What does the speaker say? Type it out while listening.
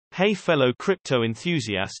Hey fellow crypto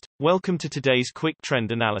enthusiast, welcome to today's quick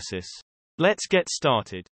trend analysis. Let's get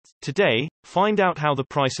started. Today, find out how the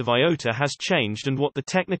price of IOTA has changed and what the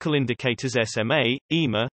technical indicators SMA,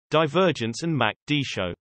 EMA, divergence and MACD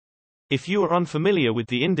show. If you are unfamiliar with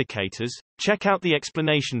the indicators, check out the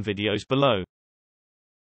explanation videos below.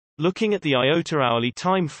 Looking at the IOTA hourly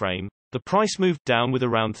time frame, the price moved down with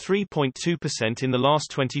around 3.2% in the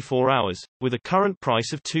last 24 hours, with a current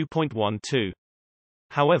price of 2.12.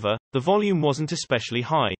 However, the volume wasn't especially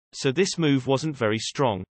high, so this move wasn't very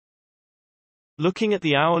strong. Looking at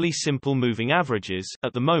the hourly simple moving averages,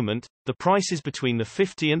 at the moment, the price is between the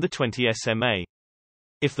 50 and the 20 SMA.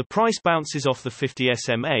 If the price bounces off the 50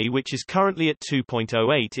 SMA, which is currently at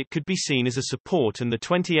 2.08, it could be seen as a support, and the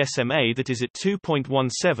 20 SMA that is at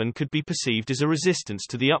 2.17 could be perceived as a resistance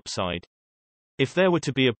to the upside. If there were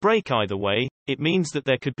to be a break either way, it means that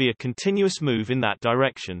there could be a continuous move in that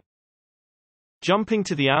direction. Jumping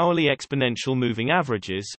to the hourly exponential moving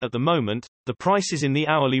averages, at the moment, the price is in the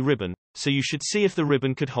hourly ribbon, so you should see if the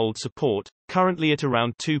ribbon could hold support, currently at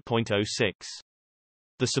around 2.06.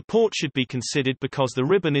 The support should be considered because the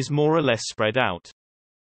ribbon is more or less spread out.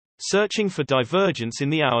 Searching for divergence in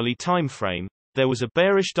the hourly time frame, there was a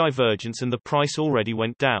bearish divergence and the price already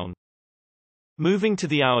went down. Moving to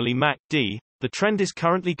the hourly MACD, the trend is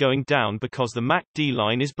currently going down because the MACD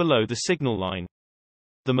line is below the signal line.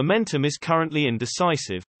 The momentum is currently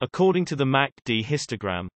indecisive, according to the MACD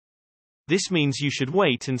histogram. This means you should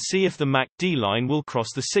wait and see if the MACD line will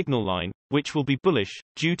cross the signal line, which will be bullish,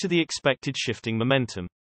 due to the expected shifting momentum.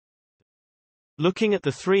 Looking at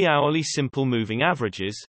the 3-hourly simple moving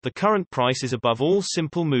averages, the current price is above all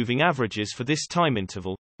simple moving averages for this time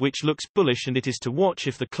interval, which looks bullish, and it is to watch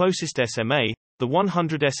if the closest SMA, the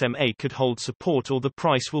 100 SMA, could hold support or the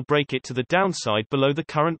price will break it to the downside below the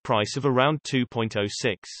current price of around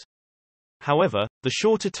 2.06. However, the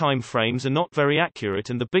shorter time frames are not very accurate,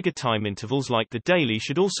 and the bigger time intervals like the daily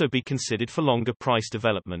should also be considered for longer price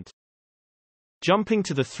development. Jumping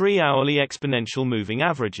to the 3-hourly exponential moving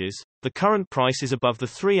averages, the current price is above the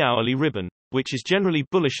 3-hourly ribbon, which is generally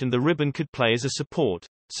bullish, and the ribbon could play as a support,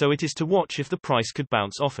 so it is to watch if the price could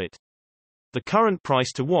bounce off it. The current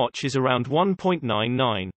price to watch is around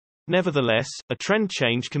 1.99. Nevertheless, a trend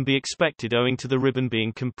change can be expected owing to the ribbon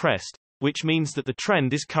being compressed, which means that the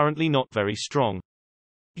trend is currently not very strong.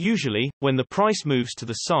 Usually, when the price moves to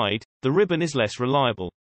the side, the ribbon is less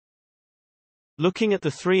reliable. Looking at the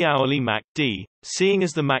 3-hourly MACD, seeing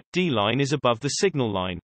as the MACD line is above the signal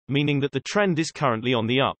line, meaning that the trend is currently on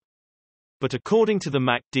the up. But according to the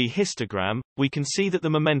MACD histogram, we can see that the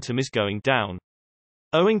momentum is going down.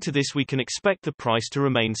 Owing to this, we can expect the price to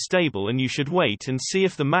remain stable, and you should wait and see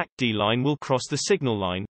if the MACD line will cross the signal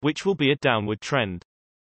line, which will be a downward trend.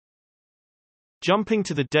 Jumping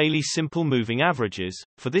to the daily simple moving averages,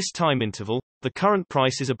 for this time interval, the current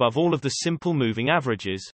price is above all of the simple moving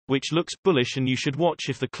averages, which looks bullish, and you should watch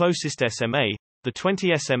if the closest SMA, the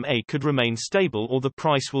 20 SMA, could remain stable or the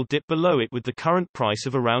price will dip below it with the current price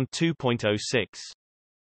of around 2.06.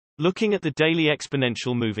 Looking at the daily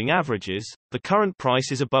exponential moving averages, the current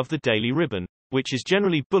price is above the daily ribbon, which is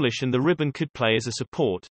generally bullish, and the ribbon could play as a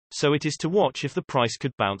support, so it is to watch if the price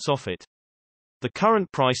could bounce off it. The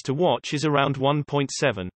current price to watch is around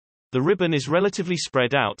 1.7. The ribbon is relatively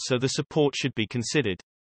spread out, so the support should be considered.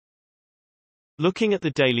 Looking at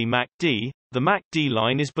the daily MACD, the MACD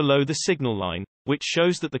line is below the signal line, which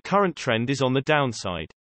shows that the current trend is on the downside.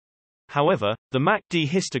 However, the MACD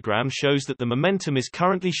histogram shows that the momentum is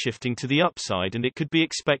currently shifting to the upside, and it could be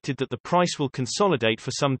expected that the price will consolidate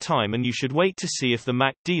for some time, and you should wait to see if the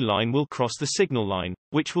MACD line will cross the signal line,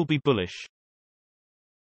 which will be bullish.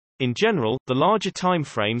 In general, the larger time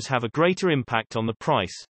frames have a greater impact on the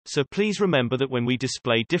price, so please remember that when we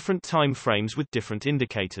display different time frames with different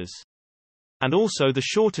indicators. And also, the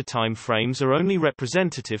shorter time frames are only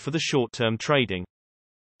representative for the short-term trading.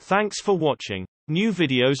 Thanks for watching. New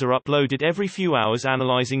videos are uploaded every few hours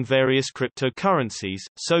analyzing various cryptocurrencies,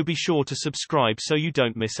 so be sure to subscribe so you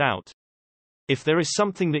don't miss out. If there is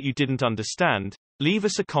something that you didn't understand, leave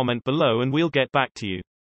us a comment below and we'll get back to you.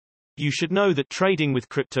 You should know that trading with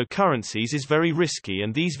cryptocurrencies is very risky,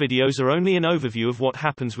 and these videos are only an overview of what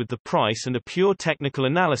happens with the price and a pure technical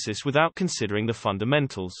analysis without considering the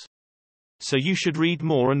fundamentals. So you should read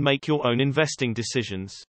more and make your own investing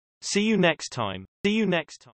decisions. See you next time.